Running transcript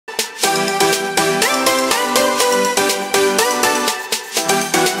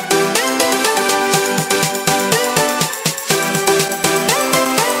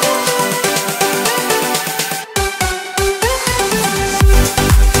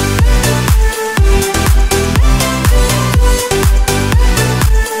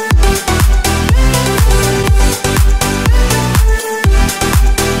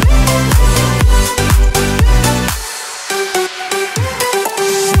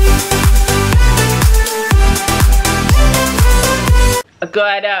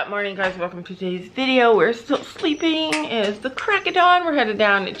Good morning, guys. Welcome to today's video. We're still sleeping. It's the crack of dawn. We're headed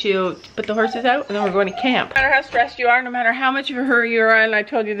down to put the horses out, and then we're going to camp. No matter how stressed you are, no matter how much of a hurry you're in, I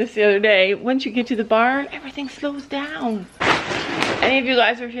told you this the other day, once you get to the barn, everything slows down. Any of you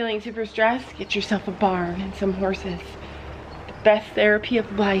guys are feeling super stressed, get yourself a barn and some horses. The best therapy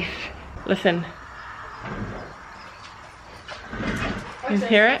of life. Listen. You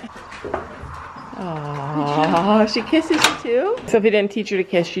hear it? Oh, she kisses you too? Sophie didn't teach her to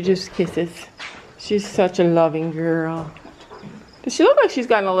kiss, she just kisses. She's such a loving girl. Does she look like she's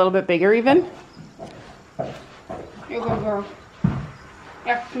gotten a little bit bigger even? You're a good girl.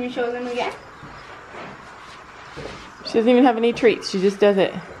 Yeah, can you show them again? She doesn't even have any treats, she just does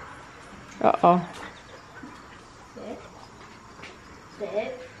it. Uh-oh.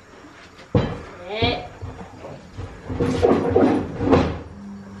 Sit. Sit.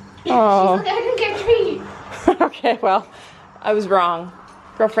 Oh. She's like, I didn't get treats. Okay, well, I was wrong.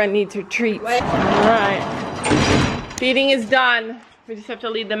 Girlfriend needs her treats. What? Alright. Feeding is done. We just have to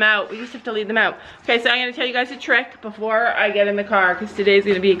lead them out. Okay, so I'm going to tell you guys a trick before I get in the car, because today's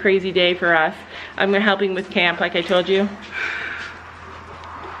going to be a crazy day for us. I'm helping with camp, like I told you.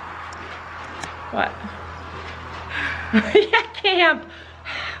 What? Yeah, camp.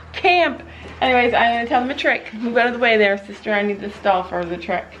 Camp. Anyways, I'm going to tell them a trick. Move out of the way there, sister. I need this stall for the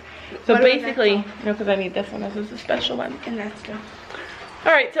trick. So basically, no, because I need this one. This is a special one. And that's good.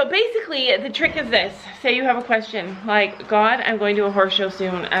 Alright, so basically, the trick is this. Say you have a question, like, God, I'm going to a horse show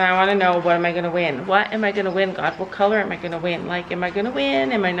soon, and I want to know, what am I going to win? What am I going to win, God? What color am I going to win? Like, am I going to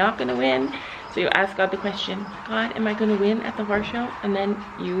win? Am I not going to win? So you ask God the question, God, am I going to win at the horse show? And then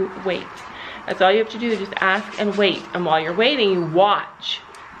you wait. That's all you have to do, just ask and wait. And while you're waiting, you watch.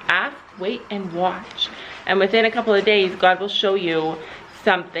 Ask, wait, and watch. And within a couple of days, God will show you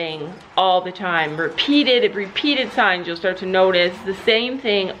something all the time. Repeated signs. You'll start to notice the same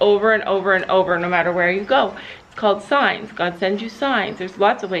thing over and over and over, no matter where you go. It's called signs. God sends you signs. There's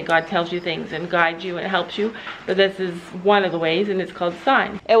lots of ways God tells you things and guides you and helps you, but this is one of the ways, and it's called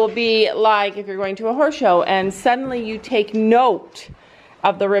signs. It will be like if you're going to a horse show and suddenly you take note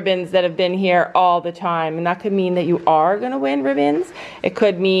of the ribbons that have been here all the time, and that could mean that you are going to win ribbons. It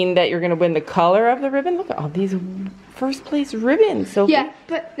could mean that you're going to win the color of the ribbon. Look at all these first place ribbons. So yeah,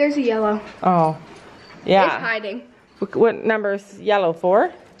 but there's a yellow. Oh, yeah. It's hiding. What number is yellow?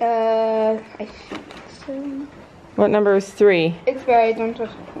 4? I think so. What number is 3? It's very don't.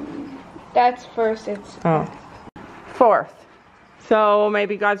 That's first. It's 4th. So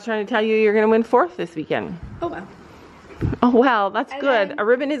maybe God's trying to tell you you're going to win 4th this weekend. Oh well. Oh well, that's And good. then, a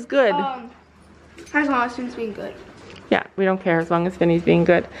ribbon is good. As long as it's being good. Yeah, we don't care as long as Finney's being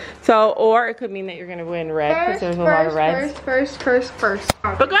good. So, or it could mean that you're going to win red, because there's a lot of reds. First.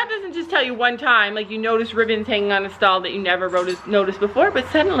 But God doesn't just tell you one time, like you notice ribbons hanging on a stall that you never noticed before, but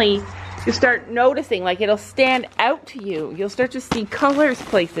suddenly you start noticing, like it'll stand out to you. You'll start to see colors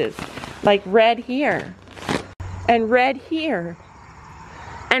places, like red here, and red here,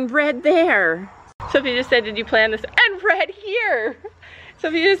 and red there. Sophie just said, did you plan this? And red here.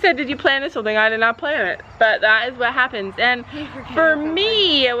 Sophie just said, did you plan this whole thing? I did not plan it. But that is what happens. And for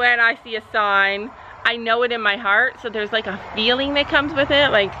me, when I see a sign, I know it in my heart. So there's like a feeling that comes with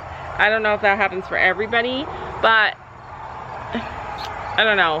it. Like, I don't know if that happens for everybody, but I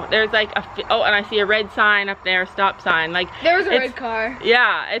don't know. There's like oh, and I see a red sign up there, stop sign. Like there's a red car.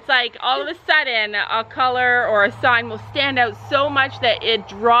 Yeah, it's like all of a sudden a color or a sign will stand out so much that it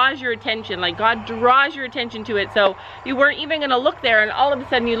draws your attention. Like God draws your attention to it. So you weren't even gonna look there, and all of a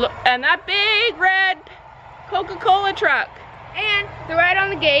sudden you look, and that big red Coca-Cola truck. And the red on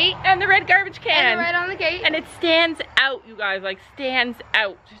the gate. And the red garbage can. And the red on the gate. And it stands out, you guys, like stands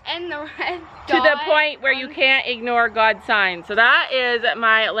out. And the red to the point where you can't ignore God's signs. So that is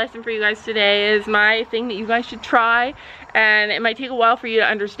my lesson for you guys today, is my thing that you guys should try. And it might take a while for you to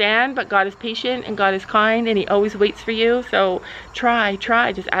understand, but God is patient and God is kind and He always waits for you. So try.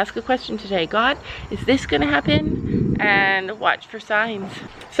 Just ask a question today. God, is this gonna happen? And watch for signs.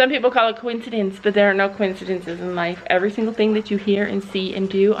 Some people call it coincidence, but there are no coincidences in life. Every single thing that you hear and see and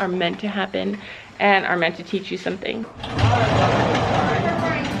do are meant to happen and are meant to teach you something.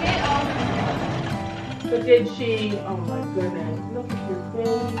 But did she? Oh my goodness! Look at your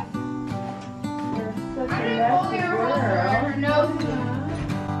face. You're such a messy girl.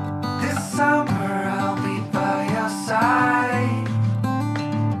 This summer I'll be by your side.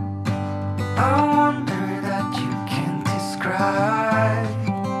 A wonder that you can't describe.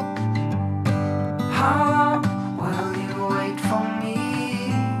 How long will you wait for me?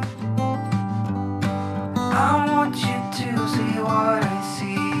 I want you to see what I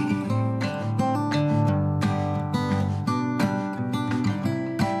see.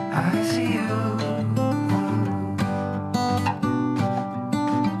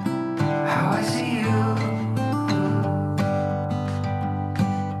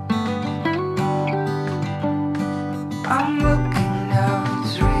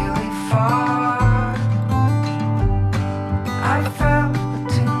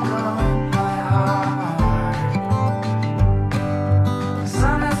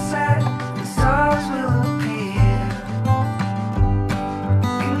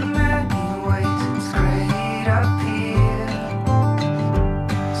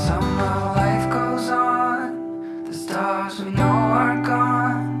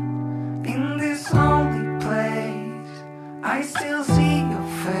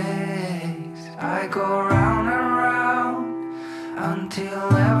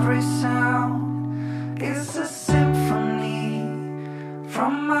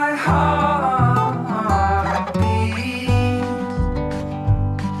 from my heartbeat.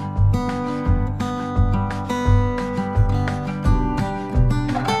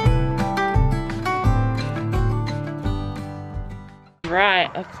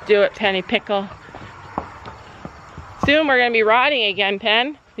 Right, let's do it, Penny Pickle. Soon we're gonna be riding again,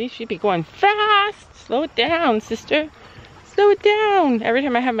 Pen. You should be going fast. Slow it down, sister. Slow it down. Every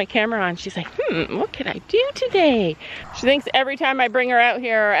time I have my camera on, she's like, what can I do today? She thinks every time I bring her out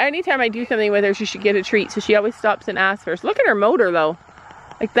here, or anytime I do something with her, she should get a treat. So she always stops and asks first. Look at her motor though.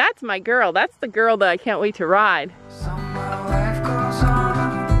 Like, that's my girl. That's the girl that I can't wait to ride. Somehow life goes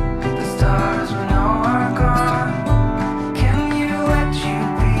on. The stars we know are gone. Can you let you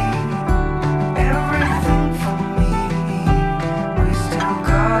be everything for me? We still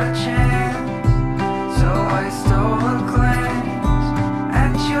got a chance. So I stole a glance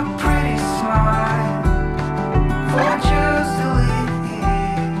at your pretty smile for just a little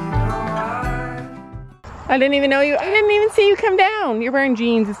while. I didn't even know you. I didn't even see you come down. You're wearing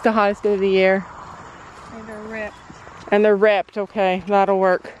jeans. It's the hottest day of the year. And they're ripped. And they're ripped. Okay, that'll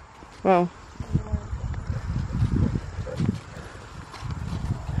work. Well.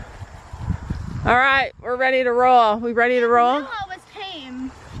 All right, we're ready to roll. We ready to roll? Noah was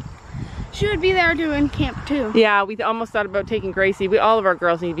tame. She would be there doing camp too. Yeah, we almost thought about taking Gracie. All of our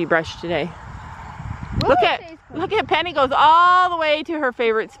girls need to be brushed today. Look at Penny goes all the way to her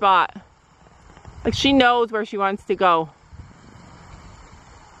favorite spot. Like, she knows where she wants to go.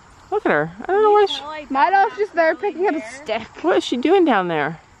 Look at her. I don't know where she... Milo's just there picking up a stick. What is she doing down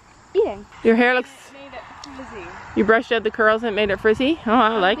there? Eating. Your hair looks... You brushed out the curls and made it frizzy? Oh,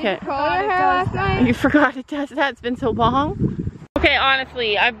 I like it. You forgot it does that. It's been so long. Okay,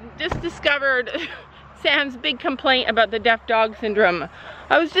 honestly, I've just discovered Sam's big complaint about the deaf dog syndrome.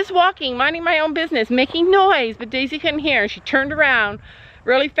 I was just walking, minding my own business, making noise, but Daisy couldn't hear. She turned around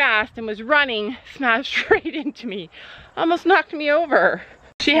really fast and was running, smashed straight into me. Almost knocked me over.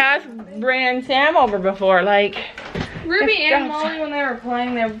 She has ran Sam over before, like... Ruby and Molly, when they were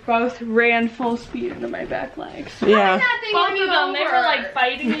playing, they both ran full speed into my back legs. Yeah. Both of them, they were like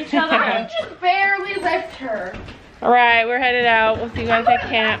fighting each other. I just barely left her. Alright, we're headed out. We'll see you guys at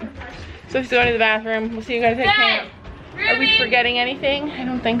camp. Sophie's going to the bathroom. We'll see you guys at camp. Are we forgetting anything? I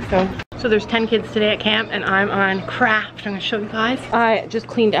don't think so. So there's 10 kids today at camp and I'm on craft. I'm gonna show you guys. I just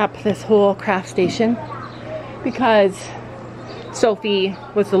cleaned up this whole craft station because Sophie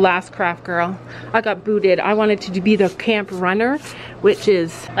was the last craft girl. I got booted. I wanted to be the camp runner, which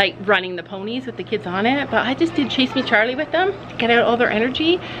is like running the ponies with the kids on it, but I just did Chase Me Charlie with them to get out all their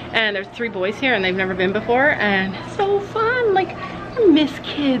energy. And there's 3 boys here and they've never been before, and it's so fun. Like, I miss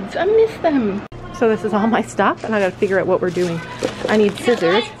kids. I miss them. So this is all my stuff and I gotta figure out what we're doing. I need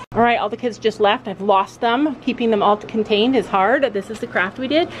scissors. All right, all the kids just left. I've lost them. Keeping them all contained is hard. This is the craft we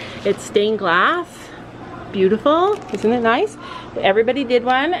did. It's stained glass. Beautiful, isn't it nice? Everybody did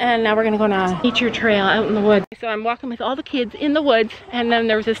one, and now we're gonna go on a nature trail out in the woods. So I'm walking with all the kids in the woods, and then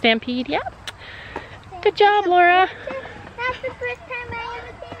there was a stampede. Yep. Good job, Laura. That's the first time I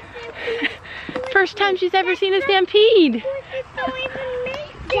ever seen a stampede. First time she's ever seen a stampede. It's so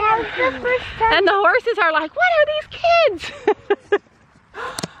amazing. That was the first time. And the horses are like, what are these kids?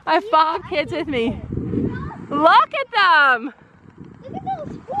 I have 5 kids with me. Look at them. Look at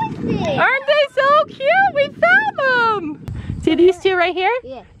those horses. Aren't they so cute? We found them. See these 2 right here?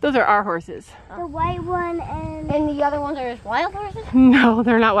 Yeah. Those are our horses. The white one and the other ones are just wild horses? No,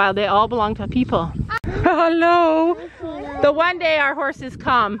 they're not wild. They all belong to people. Hello. The one day our horses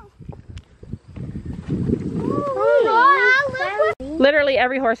come. Literally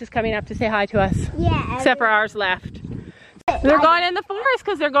every horse is coming up to say hi to us. Yeah. Except for ours left. They're going in the forest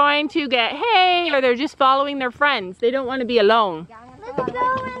because they're going to get hay, or they're just following their friends. They don't want to be alone. Let's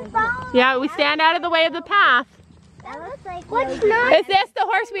go and follow. Yeah, we stand out of the way of the path. That looks like what's not? Is this the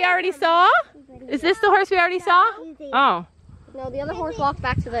horse we already saw? Is this the horse we already saw? Oh. No, the other horse walked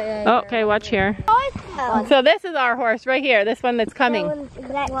back to the. Okay, watch here. So this is our horse right here. This one that's coming. Is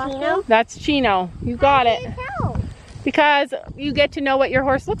that Chino? That's Chino. You got it. Because you get to know what your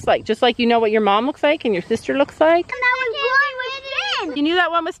horse looks like, just like you know what your mom looks like and your sister looks like. And that was Finn. You knew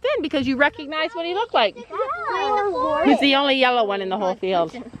that one was Finn because you recognized what he looked like. Yeah. He's the only yellow one in the whole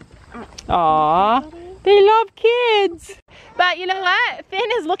field. Aww, they love kids. But you know what?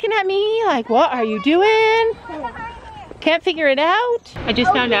 Finn is looking at me like, what are you doing? Can't figure it out. I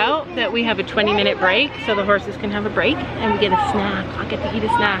just found out that we have a 20-minute break, so the horses can have a break and we get a snack. I'll get to eat a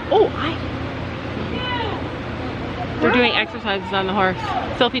snack. Oh, hi. They're doing exercises on the horse.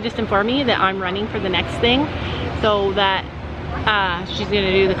 Sophie just informed me that I'm running for the next thing, so that she's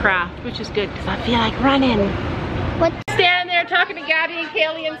gonna do the craft, which is good because I feel like running. What? Stand there there talking to Gabby and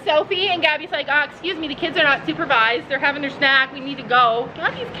Kaylee and Sophie, and Gabby's like, oh, excuse me, the kids are not supervised. They're having their snack. We need to go.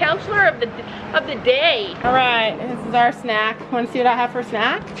 Gabby's counselor of the day. All right, this is our snack. Want to see what I have for a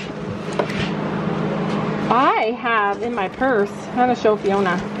snack? I have in my purse, I'm gonna show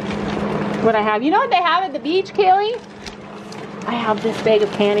Fiona what I have. You know what they have at the beach, Kaylee? I have this bag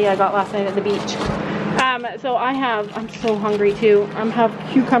of candy I got last night at the beach. So I'm so hungry too. I have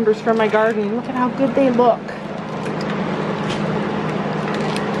cucumbers from my garden. Look at how good they look.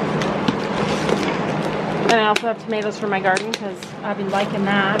 And I also have tomatoes from my garden because I've been liking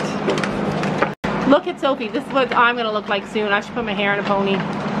that. Look at Sophie. This is what I'm gonna look like soon. I should put my hair in a pony.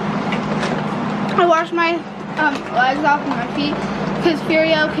 I washed my legs off and my feet because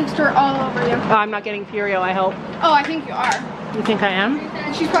Furio kicks her all over you. Oh, I'm not getting Furio, I hope. Oh, I think you are. You think I am?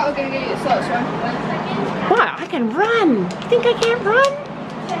 And she's probably gonna get you the slowest one. Wow, I can run. You think I can't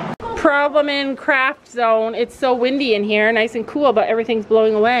run? Problem in craft zone. It's so windy in here, nice and cool, but everything's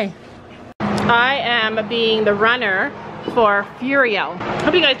blowing away. I am being the runner for Furio.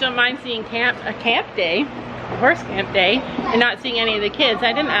 Hope you guys don't mind seeing a camp day, horse camp day, and not seeing any of the kids.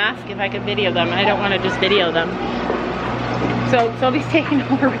 I didn't ask if I could video them. I don't want to just video them. So Sophie's taking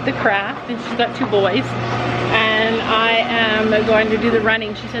over with the craft, and she's got 2 boys. And I am going to do the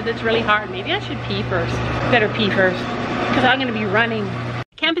running. She said it's really hard. Maybe I should pee first. Better pee first, because I'm going to be running.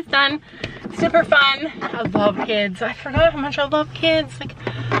 Camp is done. Super fun. I love kids. I forgot how much I love kids. Like,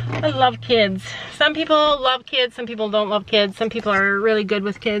 I love kids. Some people love kids. Some people don't love kids. Some people are really good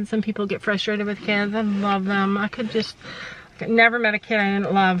with kids. Some people get frustrated with kids. I love them. I never met a kid I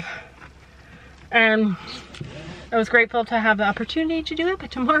didn't love. And I was grateful to have the opportunity to do it,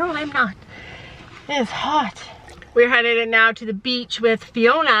 but tomorrow I'm not. It is hot. We're headed now to the beach with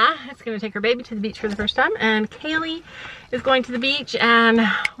Fiona. It's gonna take her baby to the beach for the first time, and Kaylee is going to the beach, and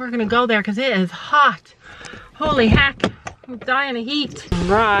we're gonna go there because it is hot. Holy heck, I'm dying of heat.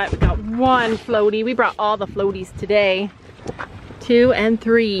 Right, we got 1 floaty. We brought all the floaties today. 2 and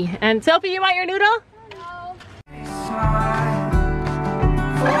 3. And Sophie, you want your noodle? No.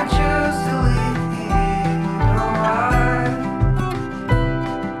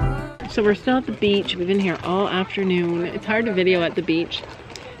 So we're still at the beach. We've been here all afternoon. It's hard to video at the beach.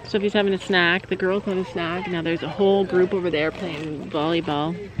 Sophie's having a snack. The girls have a snack. Now there's a whole group over there playing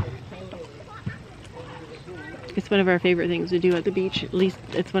volleyball. It's one of our favorite things to do at the beach. At least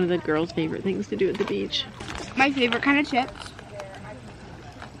it's one of the girls' favorite things to do at the beach. My favorite kind of chips.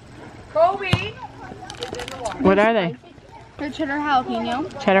 Kobe! What are they? They're cheddar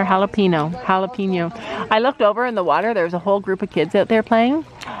jalapeno. Cheddar jalapeno. I looked over in the water. There was a whole group of kids out there playing.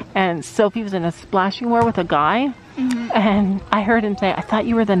 And Sophie was in a splashing war with a guy. And I heard him say, I thought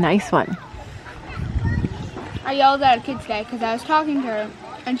you were the nice one. I yelled at a kid today because I was talking to her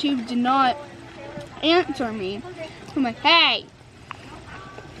and she did not answer me. I'm like, hey,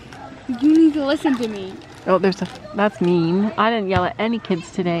 you need to listen to me. Oh, that's mean. I didn't yell at any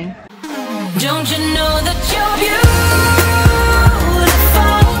kids today. Don't you know that you're beautiful?